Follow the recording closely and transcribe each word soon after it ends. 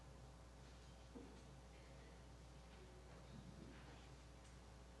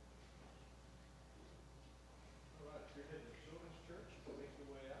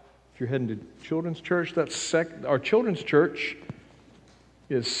you're heading to children's church, our children's church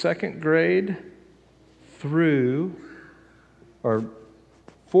is second grade through, or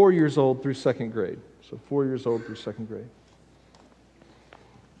 4 years old through second grade. So 4 years old through second grade.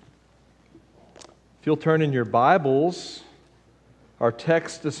 If you'll turn in your Bibles, our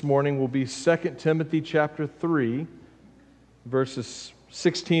text this morning will be 2 Timothy chapter 3, verses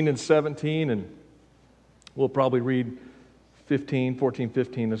 16 and 17, and we'll probably read 14,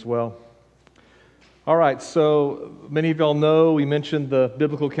 15 as well. All right, so many of y'all know we mentioned the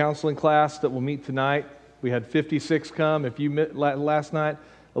biblical counseling class that will meet tonight. We had 56 come. If you met last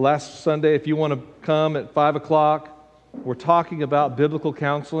Sunday, if you want to come at 5 o'clock, we're talking about biblical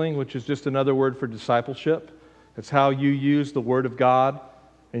counseling, which is just another word for discipleship. It's how you use the Word of God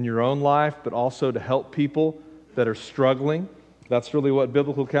in your own life, but also to help people that are struggling. That's really what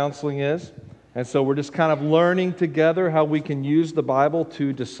biblical counseling is. And so we're just kind of learning together how we can use the Bible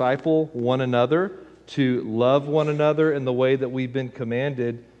to disciple one another, to love one another in the way that we've been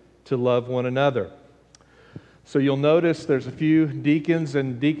commanded to love one another. So you'll notice there's a few deacons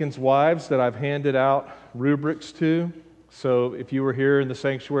and deacons' wives that I've handed out rubrics to. So if you were here in the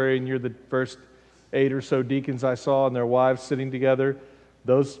sanctuary and you're the first 8 or so deacons I saw and their wives sitting together,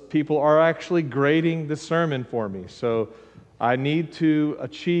 those people are actually grading the sermon for me. So I need to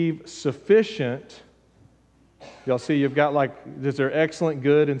achieve sufficient. Y'all see, you've got is there excellent,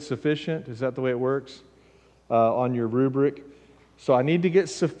 good, and sufficient? Is that the way it works on your rubric? So I need to get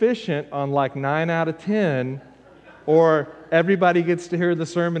sufficient on 9 out of 10, or everybody gets to hear the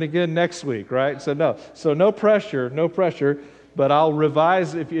sermon again next week, right? So no pressure, but I'll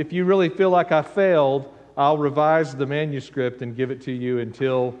revise. If you really feel like I failed, I'll revise the manuscript and give it to you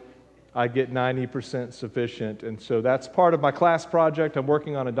until I get 90% sufficient. And so that's part of my class project. I'm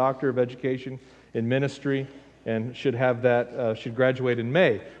working on a Doctor of Education in Ministry and should graduate in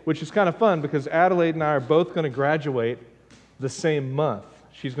May, which is kind of fun because Adelaide and I are both going to graduate the same month.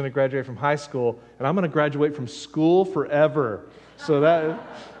 She's going to graduate from high school, and I'm going to graduate from school forever. So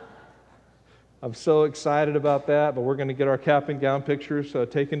I'm so excited about that, but we're going to get our cap and gown pictures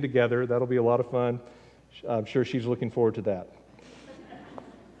taken together. That'll be a lot of fun. I'm sure she's looking forward to that.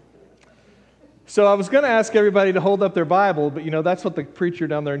 So I was going to ask everybody to hold up their Bible, but that's what the preacher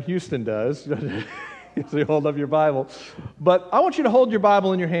down there in Houston does. So you hold up your Bible. But I want you to hold your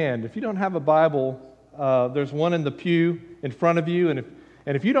Bible in your hand. If you don't have a Bible, there's one in the pew in front of you, and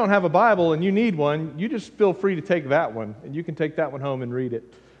if you don't have a Bible and you need one, you just feel free to take that one, and you can take that one home and read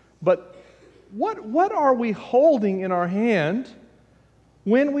it. But what are we holding in our hand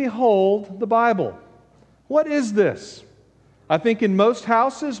when we hold the Bible? What is this? I think in most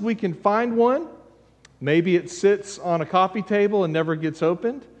houses we can find one. Maybe it sits on a coffee table and never gets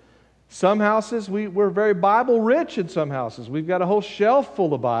opened. Some houses, we're very Bible rich in some houses. We've got a whole shelf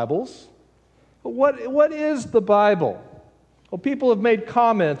full of Bibles. But what is the Bible? Well, people have made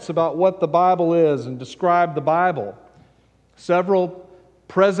comments about what the Bible is and described the Bible. Several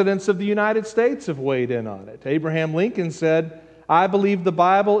presidents of the United States have weighed in on it. Abraham Lincoln said, "I believe the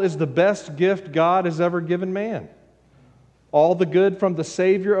Bible is the best gift God has ever given man. All the good from the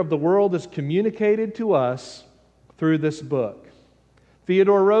Savior of the world is communicated to us through this book."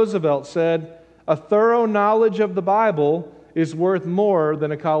 Theodore Roosevelt said, "A thorough knowledge of the Bible is worth more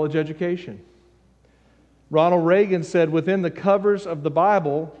than a college education." Ronald Reagan said, "Within the covers of the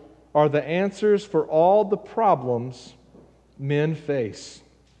Bible are the answers for all the problems men face."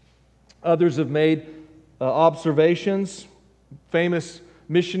 Others have made observations. Famous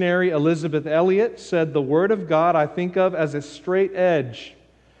missionary Elizabeth Elliot said, "The Word of God I think of as a straight edge,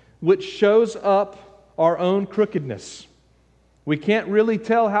 which shows up our own crookedness. We can't really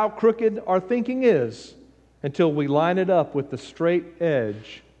tell how crooked our thinking is until we line it up with the straight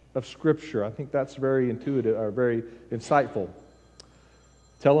edge of Scripture." I think that's very intuitive, or very insightful.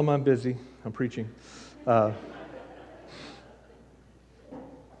 Tell them I'm busy. I'm preaching.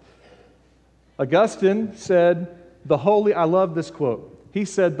 Augustine said, I love this quote. He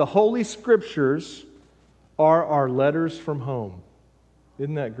said, "The Holy Scriptures are our letters from home."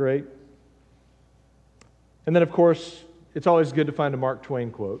 Isn't that great? And then, of course, it's always good to find a Mark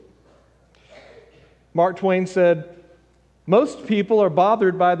Twain quote. Mark Twain said, "Most people are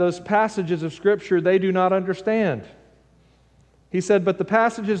bothered by those passages of Scripture they do not understand." He said, "But the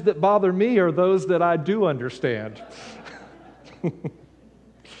passages that bother me are those that I do understand."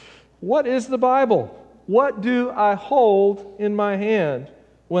 What is the Bible? What do I hold in my hand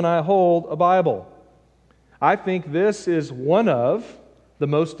when I hold a Bible? I think this is one of the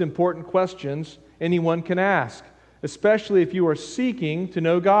most important questions anyone can ask, especially if you are seeking to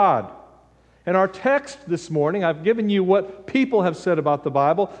know God. And our text this morning, I've given you what people have said about the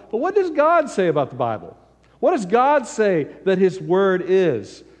Bible, but what does God say about the Bible? What does God say that His Word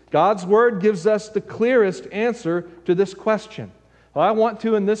is? God's Word gives us the clearest answer to this question. Well, I want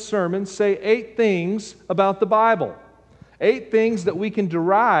to, in this sermon, say 8 things about the Bible. 8 things that we can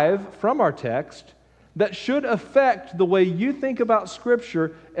derive from our text that should affect the way you think about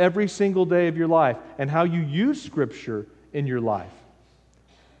Scripture every single day of your life and how you use Scripture in your life.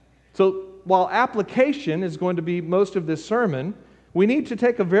 So, while application is going to be most of this sermon, we need to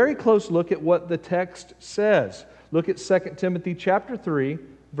take a very close look at what the text says. Look at 2 Timothy chapter 3,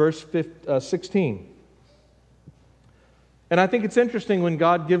 verse 16. And I think it's interesting when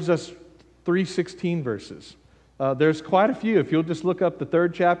God gives us 3:16 verses. There's quite a few. If you'll just look up the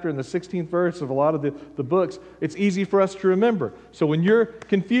 3rd chapter and the 16th verse of a lot of the books, it's easy for us to remember. So when you're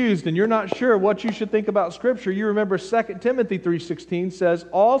confused and you're not sure what you should think about Scripture, you remember 2 Timothy 3:16 says,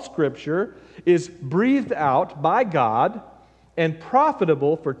 "All Scripture is breathed out by God and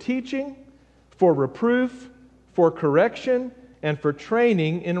profitable for teaching, for reproof, for correction, and for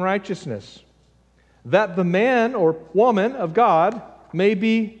training in righteousness, that the man or woman of God may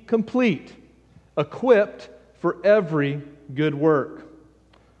be complete, equipped for every good work."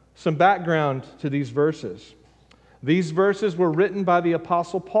 Some background to these verses. These verses were written by the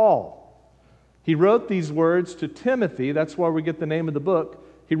Apostle Paul. He wrote these words to Timothy. That's why we get the name of the book.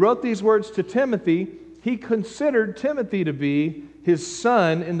 He wrote these words to Timothy. He considered Timothy to be his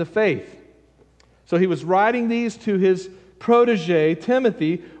son in the faith. So he was writing these to his protege,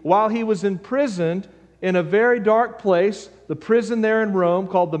 Timothy, while he was imprisoned in a very dark place, the prison there in Rome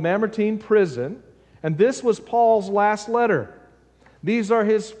called the Mamertine prison. And this was Paul's last letter. These are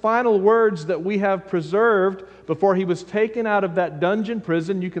his final words that we have preserved before he was taken out of that dungeon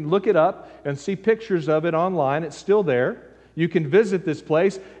prison. You can look it up and see pictures of it online. It's still there. You can visit this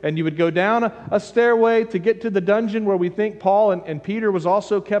place, and you would go down a stairway to get to the dungeon where we think Paul and Peter was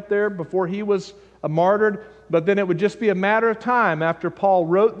also kept there before he was martyred. But then it would just be a matter of time after Paul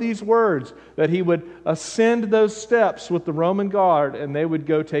wrote these words that he would ascend those steps with the Roman guard, and they would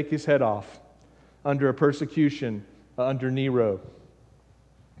go take his head off under a persecution under Nero.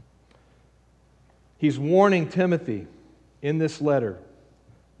 He's warning Timothy in this letter,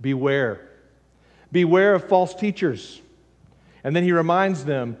 beware. Beware of false teachers. And then he reminds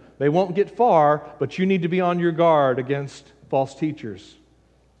them, they won't get far, but you need to be on your guard against false teachers.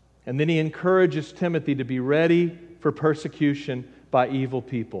 And then he encourages Timothy to be ready for persecution by evil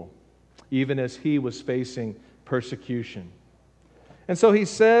people, even as he was facing persecution. And so he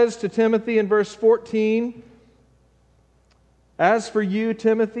says to Timothy in verse 14, "As for you,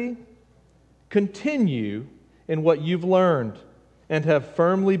 Timothy, continue in what you've learned and have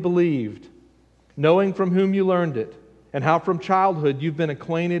firmly believed, knowing from whom you learned it, and how from childhood you've been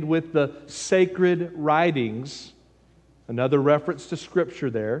acquainted with the sacred writings," another reference to Scripture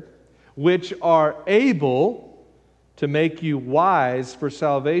there, "which are able to make you wise for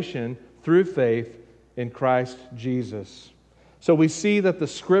salvation through faith in Christ Jesus." So we see that the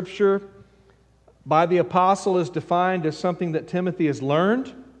Scripture by the apostle is defined as something that Timothy has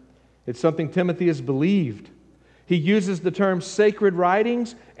learned. It's something Timothy has believed. He uses the term sacred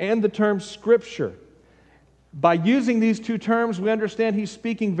writings and the term Scripture. By using these two terms, we understand he's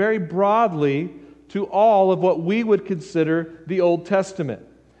speaking very broadly to all of what we would consider the Old Testament.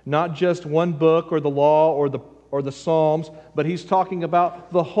 Not just one book or the law or the Psalms, but he's talking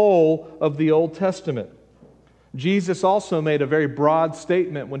about the whole of the Old Testament. Jesus also made a very broad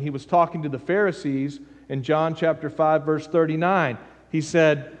statement when he was talking to the Pharisees in John chapter 5, verse 39. He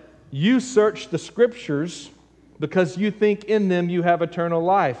said, "You search the Scriptures because you think in them you have eternal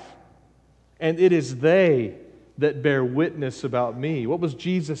life, and it is they that bear witness about me." What was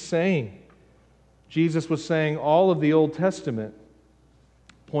Jesus saying? Jesus was saying all of the Old Testament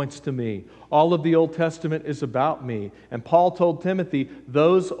points to me. All of the Old Testament is about me. And Paul told Timothy,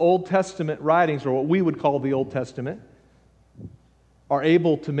 those Old Testament writings, or what we would call the Old Testament, are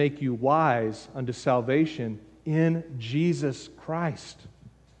able to make you wise unto salvation in Jesus Christ.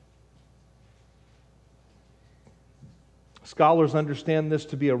 Scholars understand this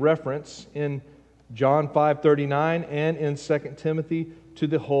to be a reference in John 5:39 and in 2 Timothy to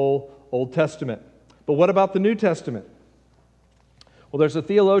the whole Old Testament. But what about the New Testament? Well, there's a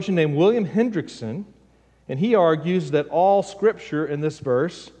theologian named William Hendrickson, and he argues that all Scripture in this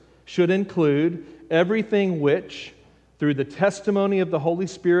verse should include everything which, through the testimony of the Holy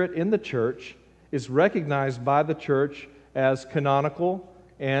Spirit in the church, is recognized by the church as canonical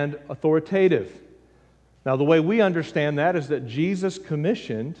and authoritative. Now, the way we understand that is that Jesus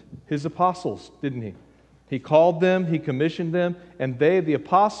commissioned His apostles, didn't He? He called them, He commissioned them, and they, the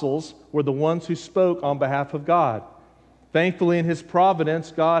apostles, were the ones who spoke on behalf of God. Thankfully, in His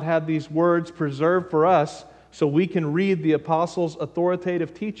providence, God had these words preserved for us so we can read the apostles'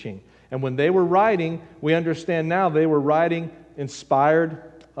 authoritative teaching. And when they were writing, we understand now they were writing inspired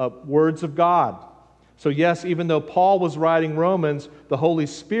words of God. So yes, even though Paul was writing Romans, the Holy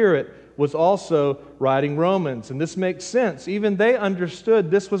Spirit was also writing Romans. And this makes sense. Even they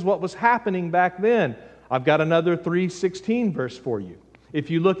understood this was what was happening back then. I've got another 3:16 verse for you. If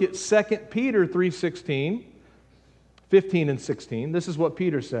you look at 2 Peter 3:16, 15 and 16, this is what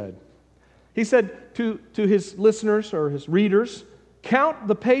Peter said. He said to his listeners or his readers, "Count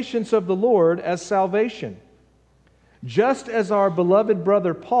the patience of the Lord as salvation, just as our beloved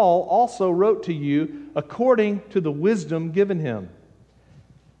brother Paul also wrote to you according to the wisdom given him."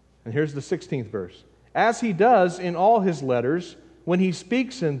 And here's the 16th verse. "As he does in all his letters when he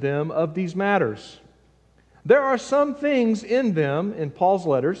speaks in them of these matters. There are some things in them," in Paul's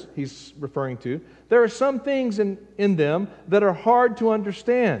letters he's referring to, "there are some things in them that are hard to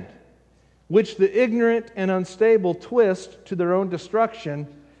understand, which the ignorant and unstable twist to their own destruction,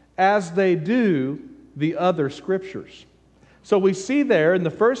 as they do the other Scriptures." So we see there in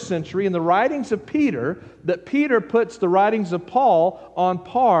the first century, in the writings of Peter, that Peter puts the writings of Paul on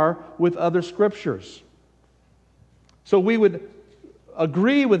par with other Scriptures. So we would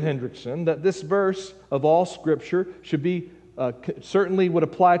agree with Hendrickson that this verse of all Scripture should be certainly would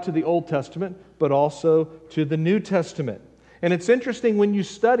apply to the Old Testament, but also to the New Testament. And it's interesting when you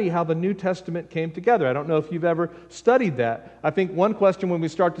study how the New Testament came together. I don't know if you've ever studied that. I think one question when we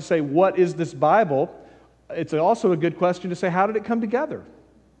start to say, what is this Bible? It's also a good question to say, how did it come together?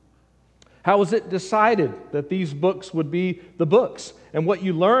 How was it decided that these books would be the books? And what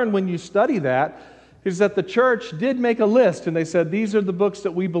you learn when you study that is that the church did make a list, and they said, these are the books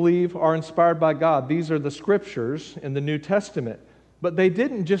that we believe are inspired by God. These are the Scriptures in the New Testament. But they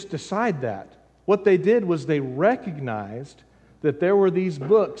didn't just decide that. What they did was they recognized that there were these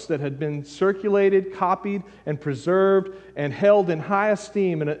books that had been circulated, copied, and preserved, and held in high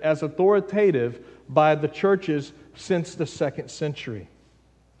esteem and as authoritative by the churches since the 2nd century.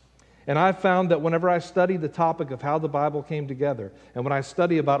 And I've found that whenever I study the topic of how the Bible came together, and when I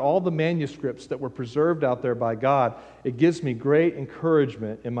study about all the manuscripts that were preserved out there by God, it gives me great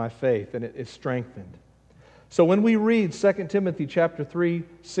encouragement in my faith, and it is strengthened. So when we read 2 Timothy chapter 3,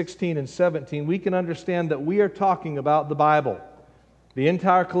 16 and 17, we can understand that we are talking about the Bible. The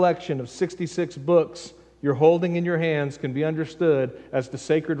entire collection of 66 books you're holding in your hands can be understood as the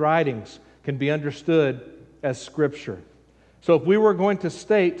sacred writings, can be understood as Scripture. So if we were going to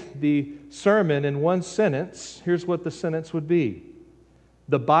state the sermon in one sentence, here's what the sentence would be.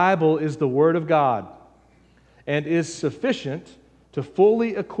 The Bible is the Word of God and is sufficient to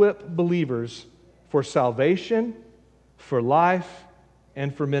fully equip believers for salvation, for life,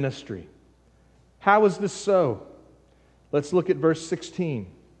 and for ministry. How is this so? Let's look at verse 16.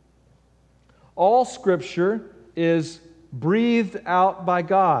 All Scripture is breathed out by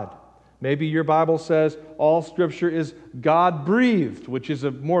God. Maybe your Bible says all Scripture is God-breathed, which is a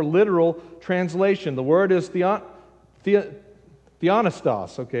more literal translation. The word is theonostos.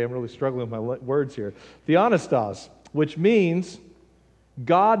 Okay, I'm really struggling with my words here. Theonostos, which means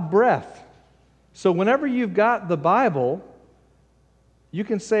God-breath. So whenever you've got the Bible, you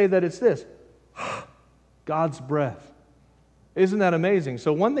can say that it's this, God's breath. Isn't that amazing?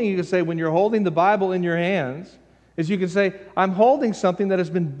 So one thing you can say when you're holding the Bible in your hands is you can say, I'm holding something that has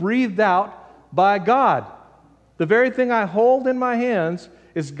been breathed out by God. The very thing I hold in my hands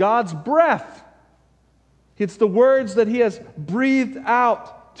is God's breath. It's the words that He has breathed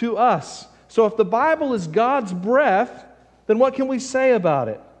out to us. So if the Bible is God's breath, then what can we say about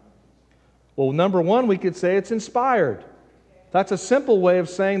it? Well, number one, we could say it's inspired. That's a simple way of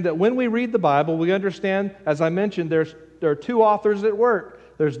saying that when we read the Bible, we understand, as I mentioned, there are two authors at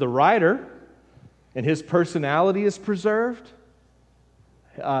work. There's the writer, and his personality is preserved.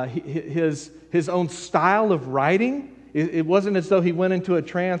 His own style of writing, it wasn't as though he went into a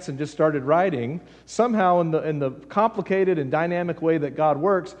trance and just started writing. Somehow in the complicated and dynamic way that God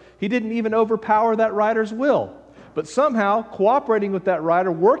works, He didn't even overpower that writer's will. But somehow, cooperating with that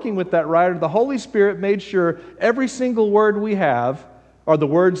writer, working with that writer, the Holy Spirit made sure every single word we have are the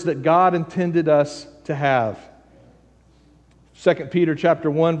words that God intended us to have. 2 Peter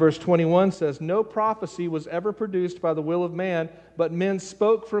chapter 1, verse 21 says, no prophecy was ever produced by the will of man, but men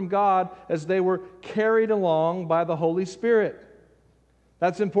spoke from God as they were carried along by the Holy Spirit.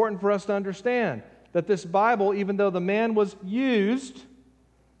 That's important for us to understand, that this Bible, even though the man was used,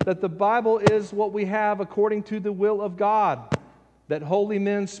 that the Bible is what we have according to the will of God. that holy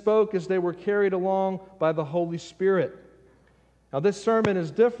men spoke as they were carried along by the Holy Spirit. Now, this sermon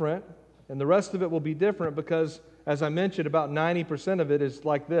is different, and the rest of it will be different because, as I mentioned, about 90% of it is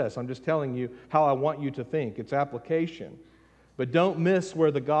like this. I'm just telling you how I want you to think. It's application. But don't miss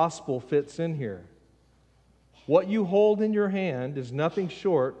where the gospel fits in here. What you hold in your hand is nothing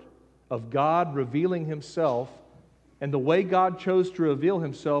short of God revealing Himself, and the way God chose to reveal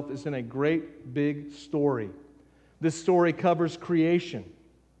Himself is in a great big story. This story covers creation.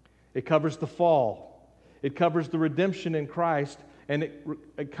 It covers the fall. It covers the redemption in Christ, and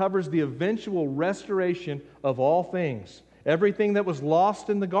it covers the eventual restoration of all things. Everything that was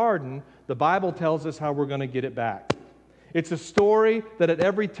lost in the garden, the Bible tells us how we're going to get it back. It's a story that at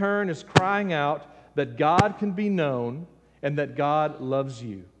every turn is crying out that God can be known and that God loves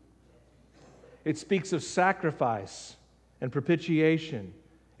you. It speaks of sacrifice and propitiation.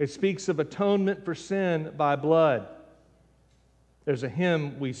 It speaks of atonement for sin by blood. There's a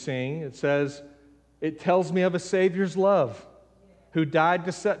hymn we sing. It says, "It tells me of a Savior's love who died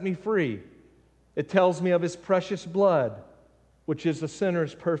to set me free. It tells me of His precious blood, which is a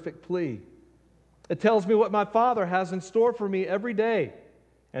sinner's perfect plea. It tells me what my Father has in store for me every day.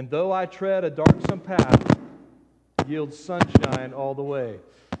 And though I tread a darksome path, yields sunshine all the way."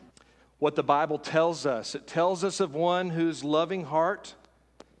 What the Bible tells us, it tells us of one whose loving heart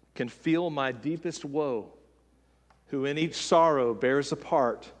can feel my deepest woe, who in each sorrow bears a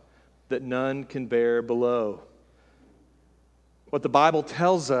part that none can bear below. What the Bible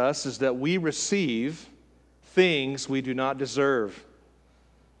tells us is that we receive things we do not deserve.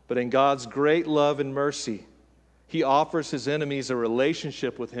 But in God's great love and mercy, He offers His enemies a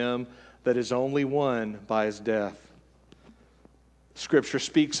relationship with Him that is only won by His death. Scripture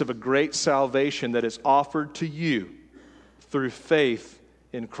speaks of a great salvation that is offered to you through faith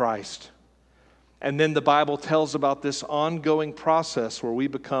in Christ. And then the Bible tells about this ongoing process where we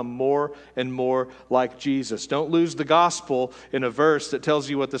become more and more like Jesus. Don't lose the gospel in a verse that tells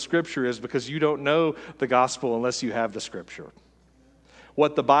you what the Scripture is, because you don't know the gospel unless you have the Scripture.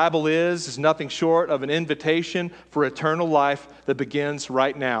 What the Bible is nothing short of an invitation for eternal life that begins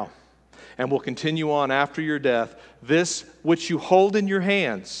right now and will continue on after your death. This which you hold in your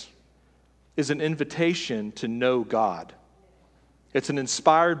hands is an invitation to know God. It's an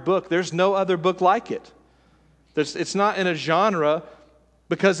inspired book. There's no other book like it. It's not in a genre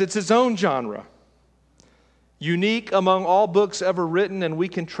because it's its own genre. Unique among all books ever written, and we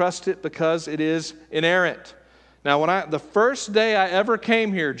can trust it because it is inerrant. Now, the first day I ever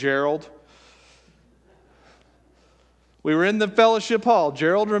came here, Gerald, we were in the fellowship hall.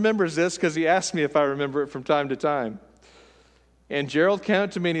 Gerald remembers this because he asked me if I remember it from time to time. And Gerald came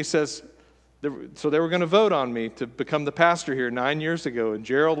to me and he says, so they were going to vote on me to become the pastor here 9 years ago. And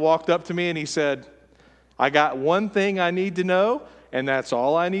Gerald walked up to me and he said, "I got one thing I need to know, and that's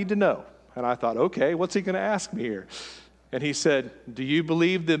all I need to know." And I thought, okay, what's he going to ask me here? And he said, "Do you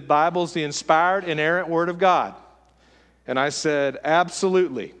believe the Bible's the inspired, inerrant Word of God?" And I said,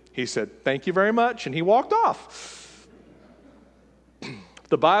 "Absolutely." He said, "Thank you very much." And he walked off.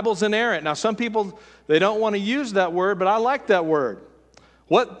 The Bible's inerrant. Now, some people, they don't want to use that word, but I like that word.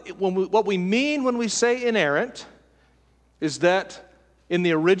 What we mean when we say inerrant is that in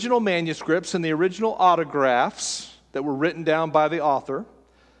the original manuscripts and the original autographs that were written down by the author,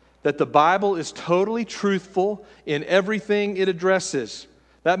 that the Bible is totally truthful in everything it addresses.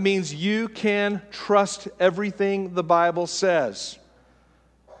 That means you can trust everything the Bible says.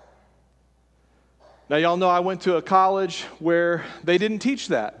 Now, y'all know I went to a college where they didn't teach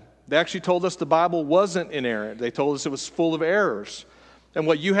that. They actually told us the Bible wasn't inerrant. They told us it was full of errors. And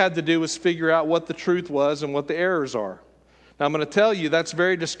what you had to do was figure out what the truth was and what the errors are. Now, I'm going to tell you that's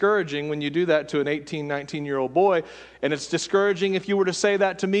very discouraging when you do that to an 18, 19-year-old boy. And it's discouraging if you were to say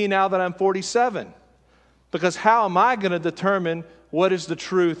that to me now that I'm 47. Because how am I going to determine what is the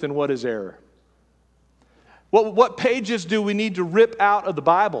truth and what is error? What pages do we need to rip out of the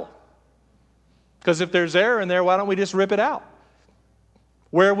Bible? Because if there's error in there, why don't we just rip it out?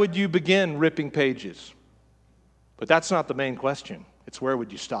 Where would you begin ripping pages? But that's not the main question. It's where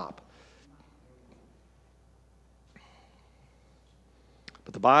would you stop?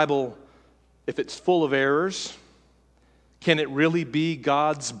 But the Bible, if it's full of errors, can it really be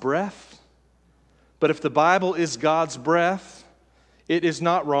God's breath? But if the Bible is God's breath, it is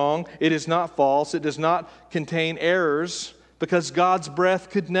not wrong, it is not false, it does not contain errors, because God's breath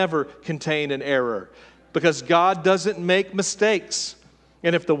could never contain an error, because God doesn't make mistakes.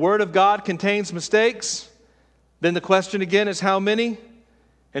 And if the Word of God contains mistakes, then the question again is how many?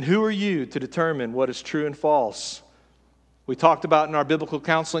 And who are you to determine what is true and false? We talked about in our biblical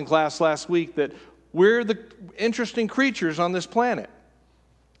counseling class last week that We're the interesting creatures on this planet.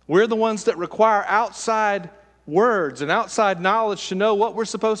 We're the ones that require outside words and outside knowledge to know what we're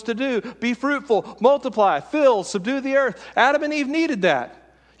supposed to do. Be fruitful, multiply, fill, subdue the earth. Adam and Eve needed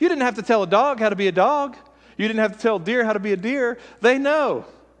that. You didn't have to tell a dog how to be a dog. You didn't have to tell a deer how to be a deer. They know.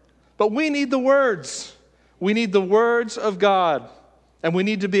 But we need the words. We need the words of God. And we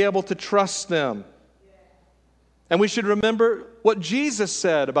need to be able to trust them. And we should remember what Jesus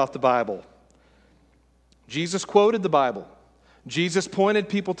said about the Bible. Jesus quoted the Bible. Jesus pointed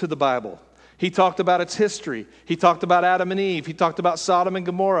people to the Bible. He talked about its history. He talked about Adam and Eve. He talked about Sodom and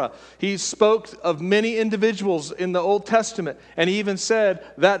Gomorrah. He spoke of many individuals in the Old Testament. And he even said,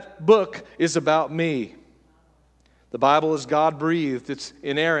 that book is about me. The Bible is God-breathed. It's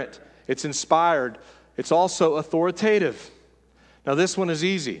inerrant. It's inspired. It's also authoritative. Now this one is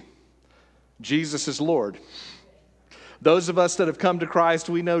easy. Jesus is Lord. Those of us that have come to Christ,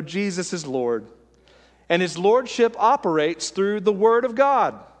 we know Jesus is Lord. And His Lordship operates through the Word of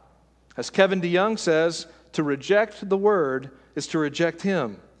God. As Kevin DeYoung says, to reject the Word is to reject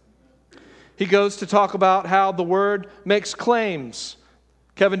Him. He goes to talk about how the Word makes claims.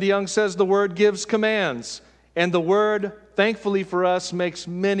 Kevin DeYoung says the Word gives commands. And the Word, thankfully for us, makes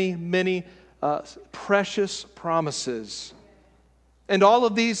many, many precious promises. And all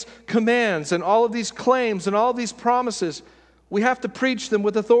of these commands and all of these claims and all of these promises, we have to preach them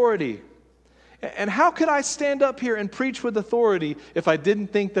with authority. And how could I stand up here and preach with authority if I didn't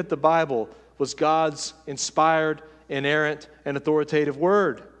think that the Bible was God's inspired, inerrant, and authoritative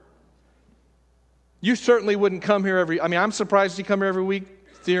Word? You certainly wouldn't come here I'm surprised you come here every week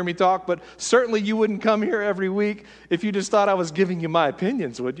to hear me talk, but certainly you wouldn't come here every week if you just thought I was giving you my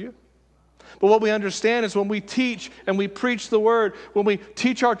opinions, would you? But what we understand is when we teach and we preach the Word, when we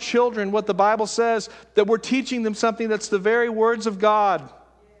teach our children what the Bible says, that we're teaching them something that's the very words of God.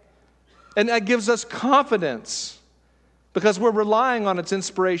 And that gives us confidence because we're relying on its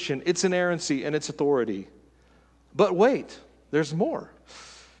inspiration, its inerrancy, and its authority. But wait, there's more.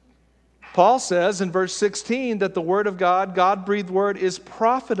 Paul says in verse 16 that the Word of God, God-breathed Word, is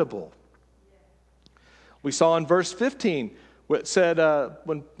profitable. We saw in verse 15 it said,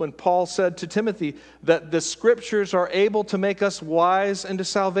 when Paul said to Timothy that the Scriptures are able to make us wise unto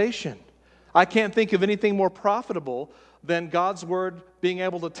salvation. I can't think of anything more profitable than God's Word being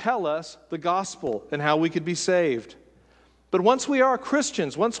able to tell us the gospel and how we could be saved. But once we are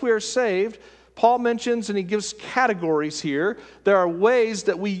Christians, once we are saved, Paul mentions, and he gives categories here, there are ways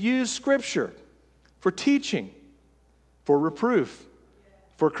that we use Scripture for teaching, for reproof,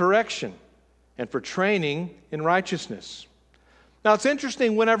 for correction, and for training in righteousness. Now, it's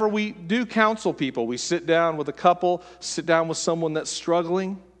interesting whenever we do counsel people, we sit down with a couple, sit down with someone that's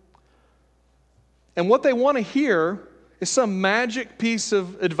struggling, and what they want to hear is some magic piece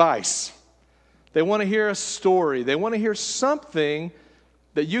of advice. They want to hear a story. They want to hear something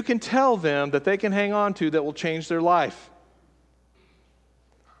that you can tell them that they can hang on to that will change their life.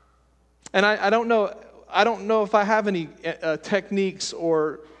 And I don't know if I have any techniques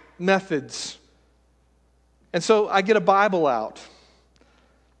or methods. And so I get a Bible out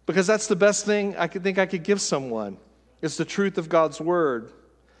because that's the best thing I could give someone. It's the truth of God's Word.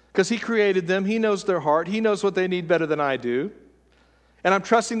 Because He created them. He knows their heart. He knows what they need better than I do. And I'm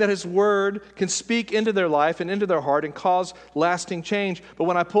trusting that His Word can speak into their life and into their heart and cause lasting change. But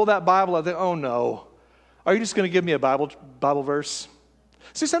when I pull that Bible, I think, oh no. Are you just going to give me a Bible verse?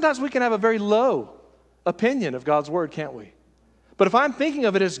 See, sometimes we can have a very low opinion of God's Word, can't we? But if I'm thinking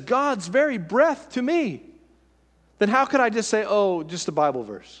of it as God's very breath to me, then how could I just say, oh, just a Bible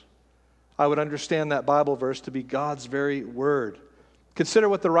verse? I would understand that Bible verse to be God's very Word. Consider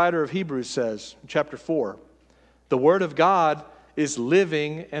what the writer of Hebrews says in chapter 4. The Word of God is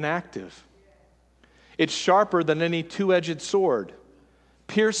living and active. It's sharper than any two-edged sword,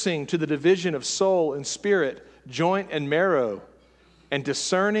 piercing to the division of soul and spirit, joint and marrow, and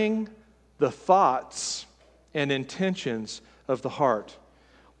discerning the thoughts and intentions of the heart.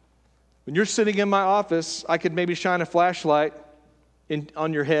 When you're sitting in my office, I could maybe shine a flashlight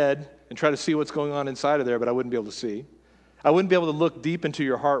on your head and try to see what's going on inside of there, but I wouldn't be able to see. I wouldn't be able to look deep into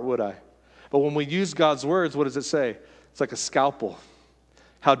your heart, would I? But when we use God's words, what does it say? It's like a scalpel.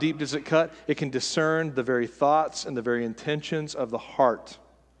 How deep does it cut? It can discern the very thoughts and the very intentions of the heart.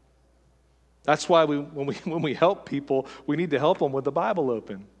 That's why when we help people, we need to help them with the Bible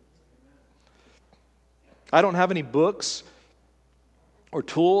open. I don't have any books or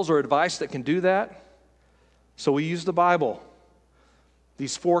tools or advice that can do that. So we use the Bible.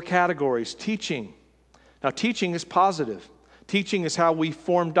 These 4 categories. Teaching. Now, teaching is positive. Teaching is how we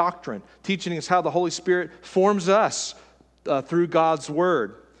form doctrine. Teaching is how the Holy Spirit forms us through God's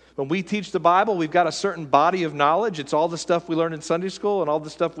Word. When we teach the Bible, we've got a certain body of knowledge. It's all the stuff we learn in Sunday school and all the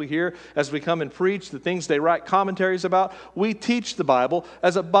stuff we hear as we come and preach, the things they write commentaries about. We teach the Bible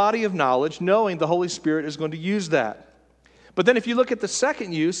as a body of knowledge, knowing the Holy Spirit is going to use that. But then if you look at the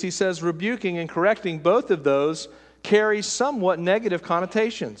second use, he says rebuking and correcting, both of those carry somewhat negative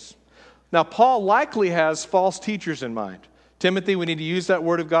connotations. Now, Paul likely has false teachers in mind. Timothy, we need to use that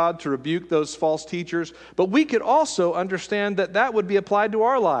word of God to rebuke those false teachers. But we could also understand that that would be applied to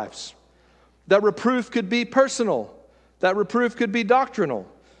our lives. That reproof could be personal. That reproof could be doctrinal.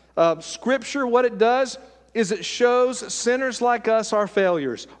 Scripture, what it does is it shows sinners like us our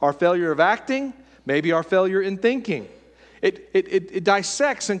failures. Our failure of acting, maybe our failure in thinking. It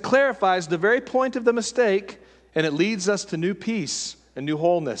dissects and clarifies the very point of the mistake, and it leads us to new peace and new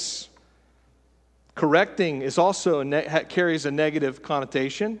wholeness. Correcting is also carries a negative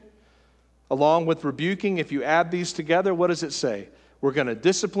connotation. Along with rebuking, if you add these together, what does it say? We're going to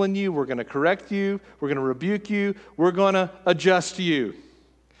discipline you, we're going to correct you, we're going to rebuke you, we're going to adjust you.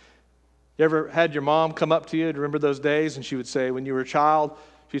 You ever had your mom come up to you, do you remember those days? And she would say, when you were a child,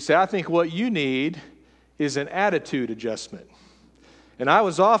 she'd say, I think what you need is an attitude adjustment. And I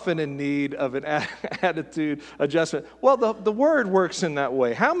was often in need of an attitude adjustment. Well, the Word works in that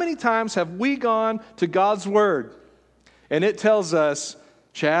way. How many times have we gone to God's Word and it tells us,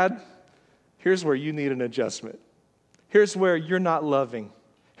 Chad, here's where you need an adjustment. Here's where you're not loving.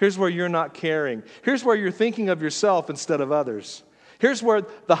 Here's where you're not caring. Here's where you're thinking of yourself instead of others. Here's where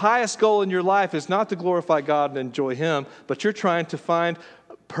the highest goal in your life is not to glorify God and enjoy Him, but you're trying to find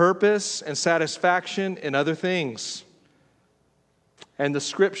purpose and satisfaction in other things. And the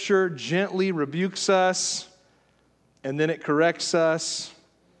Scripture gently rebukes us, and then it corrects us.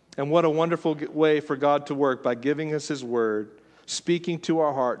 And what a wonderful way for God to work by giving us His Word, speaking to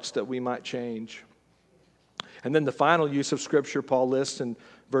our hearts that we might change. And then the final use of Scripture Paul lists in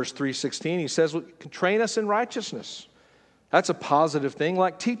verse 3:16. He says, well, train us in righteousness. That's a positive thing,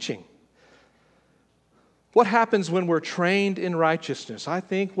 like teaching. What happens when we're trained in righteousness? I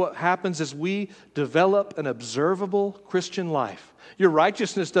think what happens is we develop an observable Christian life. Your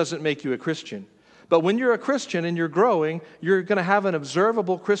righteousness doesn't make you a Christian. But when you're a Christian and you're growing, you're going to have an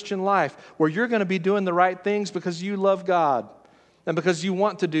observable Christian life where you're going to be doing the right things because you love God and because you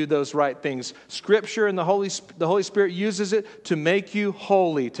want to do those right things. Scripture and the Holy Spirit uses it to make you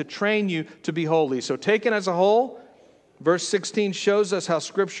holy, to train you to be holy. So taken as a whole, verse 16 shows us how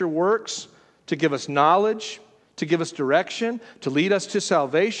Scripture works to give us knowledge, to give us direction, to lead us to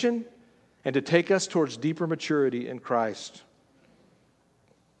salvation, and to take us towards deeper maturity in Christ.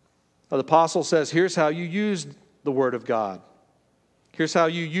 Now, the apostle says, here's how you use the Word of God. Here's how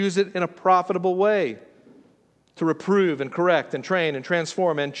you use it in a profitable way to reprove and correct and train and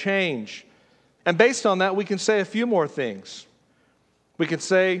transform and change. And based on that, we can say a few more things. We can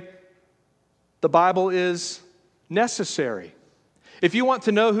say the Bible is necessary. If you want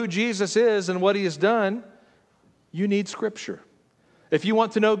to know who Jesus is and what He has done, you need Scripture. If you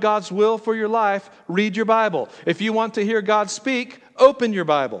want to know God's will for your life, read your Bible. If you want to hear God speak, open your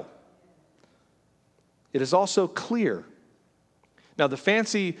Bible. It is also clear. Now, the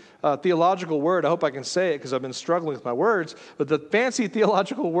fancy theological word, I hope I can say it because I've been struggling with my words, but the fancy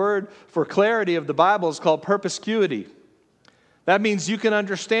theological word for clarity of the Bible is called perspicuity. That means you can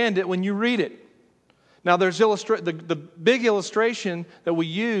understand it when you read it. Now, there's the big illustration that we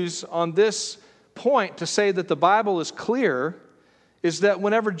use on this point to say that the Bible is clear is that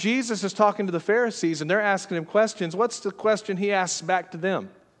whenever Jesus is talking to the Pharisees and they're asking Him questions, what's the question He asks back to them?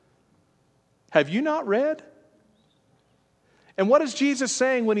 Have you not read? And what is Jesus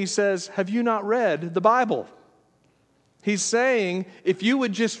saying when He says, have you not read the Bible? He's saying, if you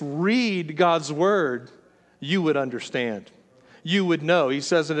would just read God's Word, you would understand. You would know. He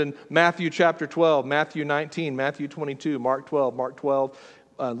says it in Matthew chapter 12, Matthew 19, Matthew 22, Mark 12,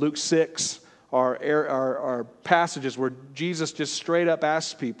 Luke 6 are passages where Jesus just straight up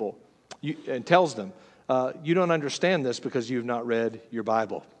asks people and tells them, you don't understand this because you've not read your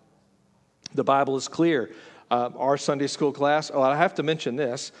Bible. The Bible is clear. Our Sunday school class, I have to mention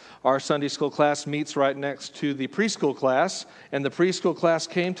this. Our Sunday school class meets right next to the preschool class, and the preschool class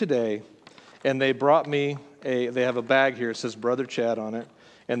came today, and they brought me they have a bag here. It says Brother Chad on it,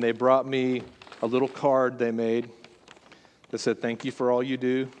 and they brought me a little card they made that said, thank you for all you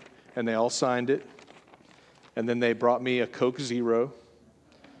do, and they all signed it. And then they brought me a Coke Zero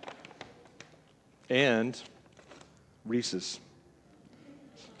and Reese's.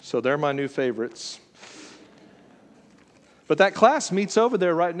 So they're my new favorites. But that class meets over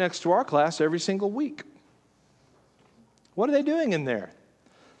there right next to our class every single week. What are they doing in there?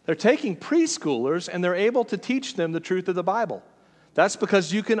 They're taking preschoolers and they're able to teach them the truth of the Bible. That's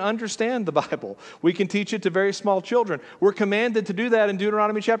because you can understand the Bible. We can teach it to very small children. We're commanded to do that in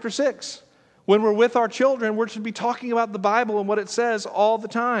Deuteronomy chapter 6. When we're with our children, we're to be talking about the Bible and what it says all the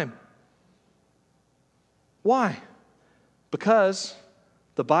time. Why? Because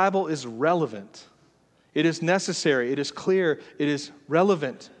the Bible is relevant. It is necessary. It is clear. It is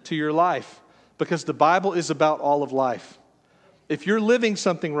relevant to your life because the Bible is about all of life. If you're living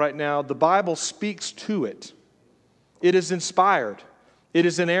something right now, the Bible speaks to it. It is inspired. It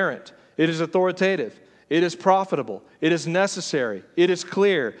is inerrant. It is authoritative. It is profitable. It is necessary. It is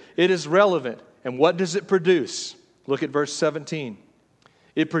clear. It is relevant. And what does it produce? Look at verse 17.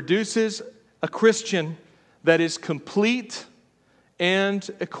 It produces a Christian that is complete and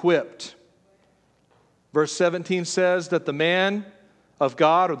equipped. Verse 17 says that the man of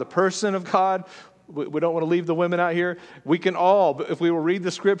God or the person of God, we don't want to leave the women out here, we can all, if we will read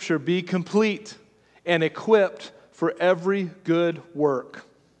the Scripture, be complete and equipped for every good work.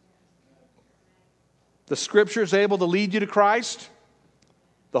 The Scripture is able to lead you to Christ.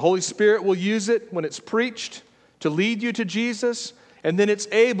 The Holy Spirit will use it when it's preached to lead you to Jesus, and then it's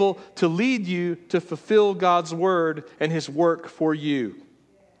able to lead you to fulfill God's Word and His work for you.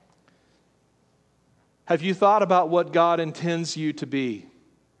 Have you thought about what God intends you to be?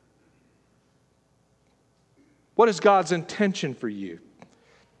 What is God's intention for you?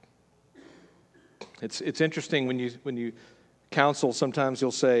 It's interesting when you counsel, sometimes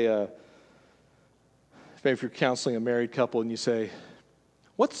you'll say, maybe if you're counseling a married couple and you say,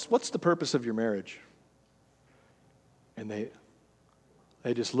 what's the purpose of your marriage? And they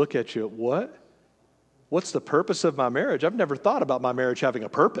just look at you, what? What's the purpose of my marriage? I've never thought about my marriage having a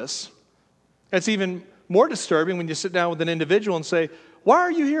purpose. It's even more disturbing when you sit down with an individual and say, why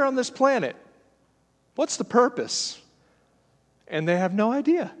are you here on this planet? What's the purpose? And they have no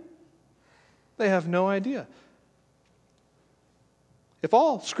idea. They have no idea. If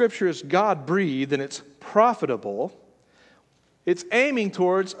all Scripture is God-breathed and it's profitable, it's aiming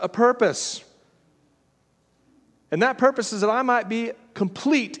towards a purpose. And that purpose is that I might be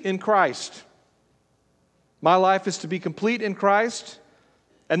complete in Christ. My life is to be complete in Christ,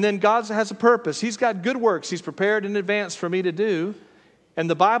 and then God has a purpose. He's got good works He's prepared in advance for me to do, and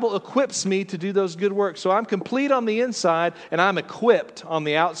the Bible equips me to do those good works. So I'm complete on the inside, and I'm equipped on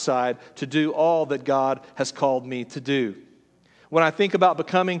the outside to do all that God has called me to do. When I think about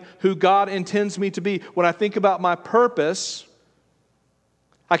becoming who God intends me to be, when I think about my purpose,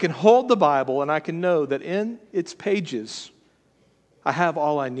 I can hold the Bible and I can know that in its pages, I have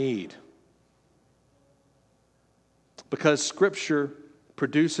all I need. Because Scripture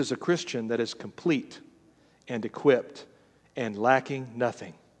produces a Christian that is complete and equipped and lacking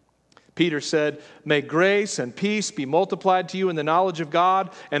nothing. Peter said, may grace and peace be multiplied to you in the knowledge of God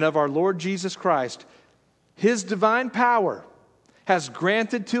and of our Lord Jesus Christ. His divine power has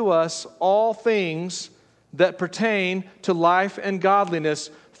granted to us all things that pertain to life and godliness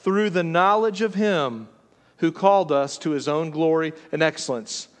through the knowledge of Him who called us to His own glory and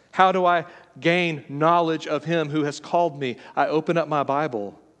excellence. How do I gain knowledge of Him who has called me? I open up my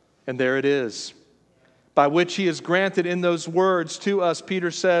Bible, and there it is. By which He has granted in those words to us,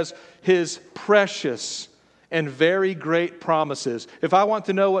 Peter says, His precious and very great promises. If I want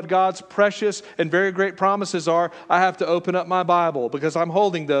to know what God's precious and very great promises are, I have to open up my Bible because I'm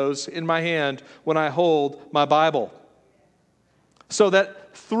holding those in my hand when I hold my Bible. So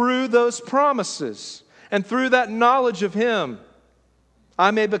that through those promises and through that knowledge of Him,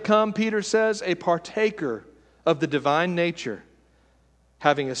 I may become, Peter says, a partaker of the divine nature,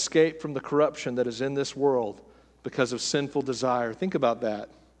 having escaped from the corruption that is in this world because of sinful desire. Think about that.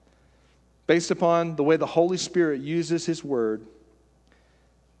 Based upon the way the Holy Spirit uses His Word,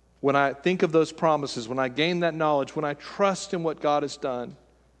 when I think of those promises, when I gain that knowledge, when I trust in what God has done,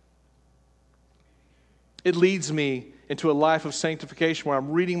 it leads me into a life of sanctification where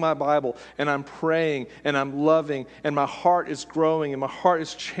I'm reading my Bible and I'm praying and I'm loving and my heart is growing and my heart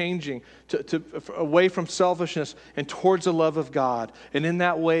is changing away from selfishness and towards the love of God. And in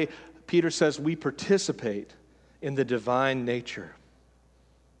that way, Peter says, we participate in the divine nature.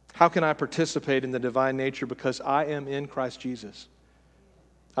 How can I participate in the divine nature? Because I am in Christ Jesus.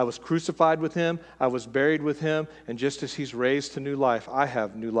 I was crucified with Him, I was buried with Him, and just as He's raised to new life, I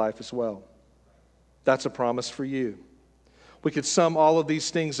have new life as well. That's a promise for you. We could sum all of these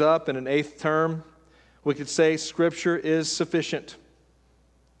things up in an eighth term. We could say Scripture is sufficient.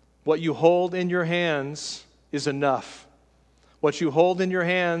 What you hold in your hands is enough. What you hold in your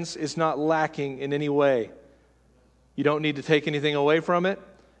hands is not lacking in any way. You don't need to take anything away from it.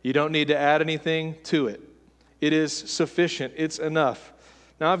 You don't need to add anything to it. It is sufficient. It's enough.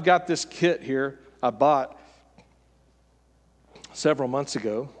 Now I've got this kit here I bought several months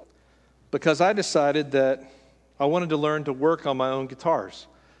ago because I decided that I wanted to learn to work on my own guitars.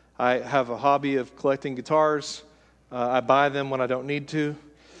 I have a hobby of collecting guitars. I buy them when I don't need to.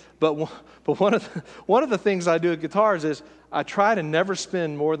 But one of the things I do with guitars is I try to never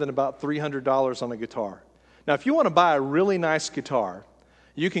spend more than about $300 on a guitar. Now, if you want to buy a really nice guitar,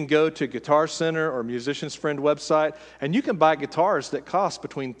 you can go to Guitar Center or Musician's Friend website, and you can buy guitars that cost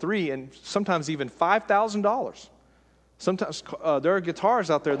between $3,000 and sometimes even $5,000. Sometimes there are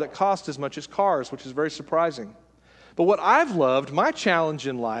guitars out there that cost as much as cars, which is very surprising. But what I've loved, my challenge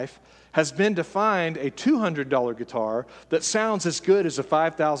in life, has been to find a $200 guitar that sounds as good as a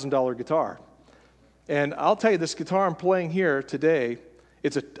 $5,000 guitar. And I'll tell you, this guitar I'm playing here today,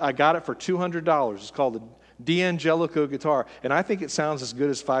 I got it for $200. It's called the D'Angelico guitar, and I think it sounds as good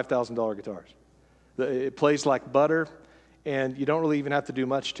as $5,000 guitars. It plays like butter, and you don't really even have to do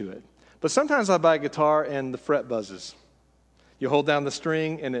much to it. But sometimes I buy a guitar and the fret buzzes. You hold down the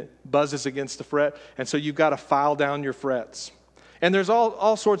string and it buzzes against the fret, and so you've got to file down your frets. And there's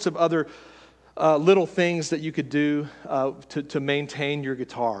all sorts of other little things that you could do to maintain your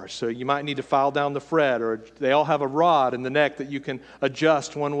guitar. So you might need to file down the fret, or they all have a rod in the neck that you can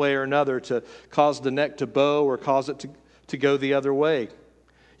adjust one way or another to cause the neck to bow or cause it to go the other way.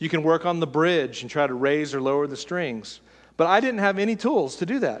 You can work on the bridge and try to raise or lower the strings. But I didn't have any tools to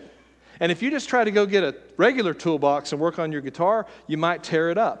do that. And if you just try to go get a regular toolbox and work on your guitar, you might tear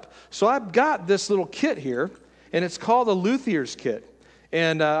it up. So I've got this little kit here, and it's called a luthier's kit.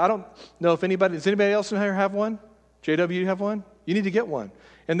 And I don't know if does anybody else in here have one? JW, you have one? You need to get one.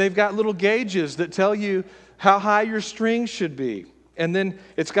 And they've got little gauges that tell you how high your strings should be. And then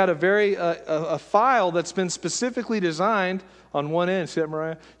it's got a file that's been specifically designed on one end. See that,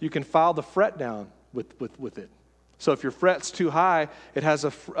 Mariah? You can file the fret down with it. So if your fret's too high, it has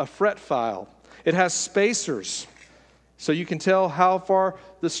a fret file. It has spacers, so you can tell how far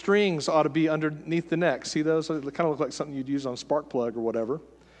the strings ought to be underneath the neck. See those? They kind of look like something you'd use on a spark plug or whatever.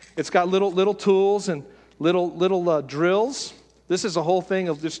 It's got little tools and little drills. This is a whole thing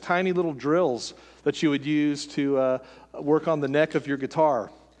of just tiny little drills that you would use to work on the neck of your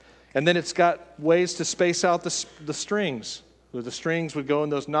guitar. And then it's got ways to space out the strings. The strings would go in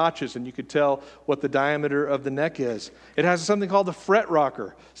those notches, and you could tell what the diameter of the neck is. It has something called the fret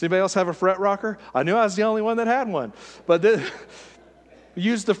rocker. Does anybody else have a fret rocker? I knew I was the only one that had one. But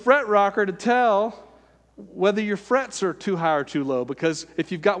use the fret rocker to tell whether your frets are too high or too low, because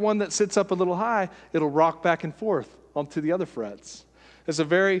if you've got one that sits up a little high, it'll rock back and forth onto the other frets. It's a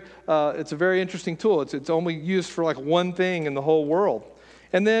very interesting tool. It's only used for like one thing in the whole world.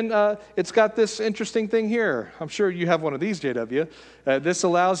 And then it's got this interesting thing here. I'm sure you have one of these, JW. This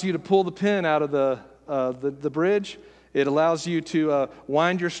allows you to pull the pin out of the bridge. It allows you to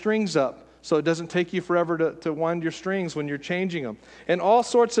wind your strings up so it doesn't take you forever to wind your strings when you're changing them. And all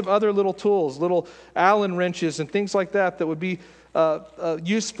sorts of other little tools, little Allen wrenches and things like that would be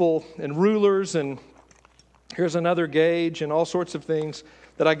useful, and rulers, and here's another gauge and all sorts of things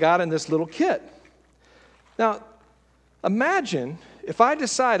that I got in this little kit. Now, imagine if I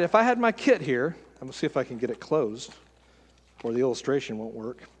had my kit here, I'm going to see if I can get it closed, or the illustration won't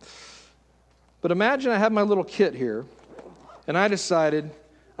work. But imagine I have my little kit here, and I decided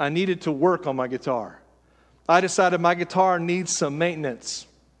I needed to work on my guitar. I decided my guitar needs some maintenance.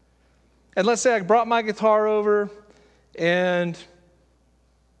 And let's say I brought my guitar over, and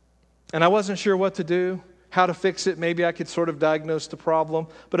I wasn't sure what to do, how to fix it. Maybe I could sort of diagnose the problem.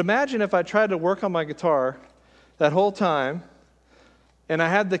 But imagine if I tried to work on my guitar that whole time, and I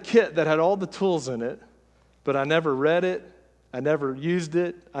had the kit that had all the tools in it, but I never read it, I never used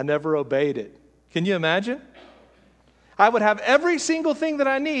it, I never obeyed it. Can you imagine? I would have every single thing that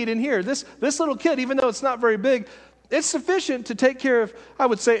I need in here. This little kit, even though it's not very big, it's sufficient to take care of, I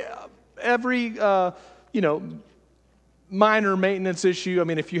would say, every minor maintenance issue. I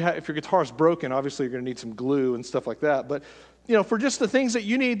mean, if your guitar is broken, obviously you're going to need some glue and stuff like that. But for just the things that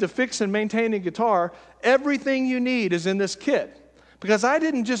you need to fix and maintain a guitar, everything you need is in this kit. Because I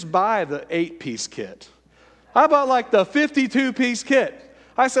didn't just buy the 8-piece kit. I bought like the 52-piece kit.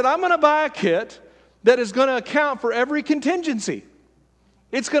 I said, I'm going to buy a kit that is going to account for every contingency.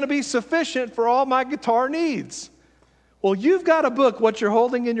 It's going to be sufficient for all my guitar needs. Well, you've got a book. What you're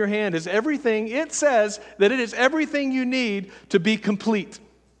holding in your hand is everything. It says that it is everything you need to be complete.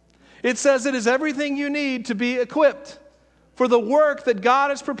 It says it is everything you need to be equipped for the work that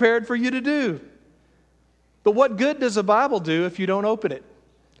God has prepared for you to do. But what good does a Bible do if you don't open it?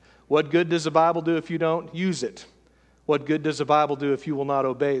 What good does a Bible do if you don't use it? What good does a Bible do if you will not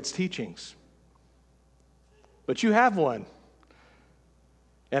obey its teachings? But you have one.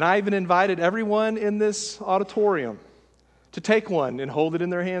 And I even invited everyone in this auditorium to take one and hold it in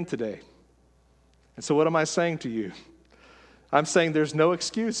their hand today. And so what am I saying to you? I'm saying there's no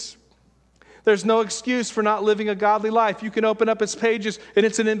excuse. There's no excuse for not living a godly life. You can open up its pages, and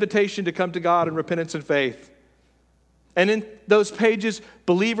it's an invitation to come to God in repentance and faith. And in those pages,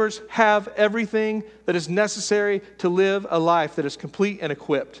 believers have everything that is necessary to live a life that is complete and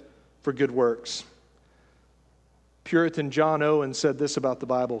equipped for good works. Puritan John Owen said this about the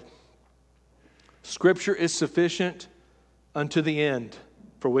Bible: Scripture is sufficient unto the end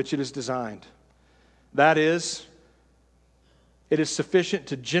for which it is designed. That is, it is sufficient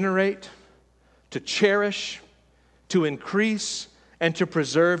to generate, to cherish, to increase, and to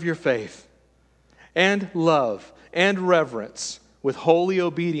preserve your faith, and love, and reverence, with holy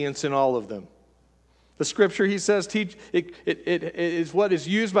obedience in all of them. The Scripture, he says, it is what is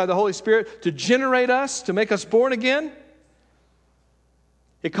used by the Holy Spirit to generate us, to make us born again.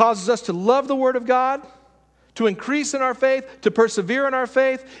 It causes us to love the Word of God, to increase in our faith, to persevere in our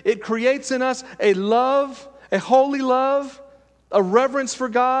faith. It creates in us a love, a holy love, a reverence for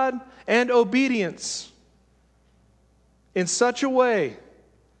God, and obedience in such a way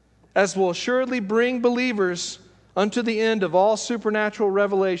as will assuredly bring believers unto the end of all supernatural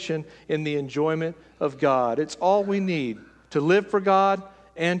revelation in the enjoyment of God. It's all we need to live for God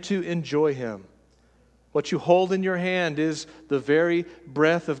and to enjoy Him. What you hold in your hand is the very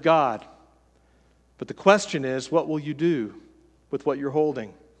breath of God. But the question is, what will you do with what you're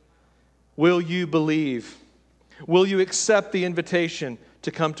holding? Will you believe? Will you accept the invitation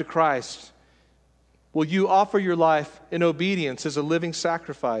to come to Christ? Will you offer your life in obedience as a living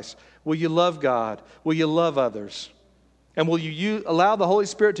sacrifice? Will you love God? Will you love others? And will you allow the Holy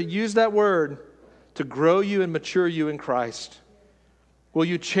Spirit to use that word to grow you and mature you in Christ? Will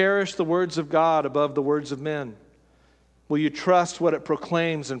you cherish the words of God above the words of men? Will you trust what it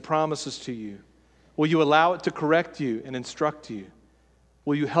proclaims and promises to you? Will you allow it to correct you and instruct you?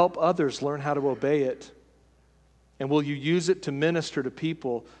 Will you help others learn how to obey it? And will you use it to minister to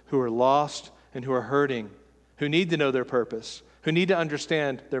people who are lost and who are hurting, who need to know their purpose, who need to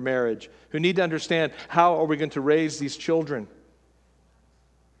understand their marriage, who need to understand how are we going to raise these children?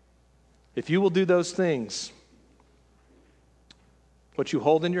 If you will do those things, what you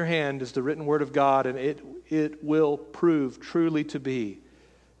hold in your hand is the written word of God, and it will prove truly to be,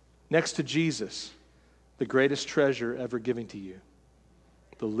 next to Jesus, the greatest treasure ever given to you,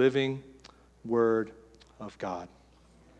 the living word of God.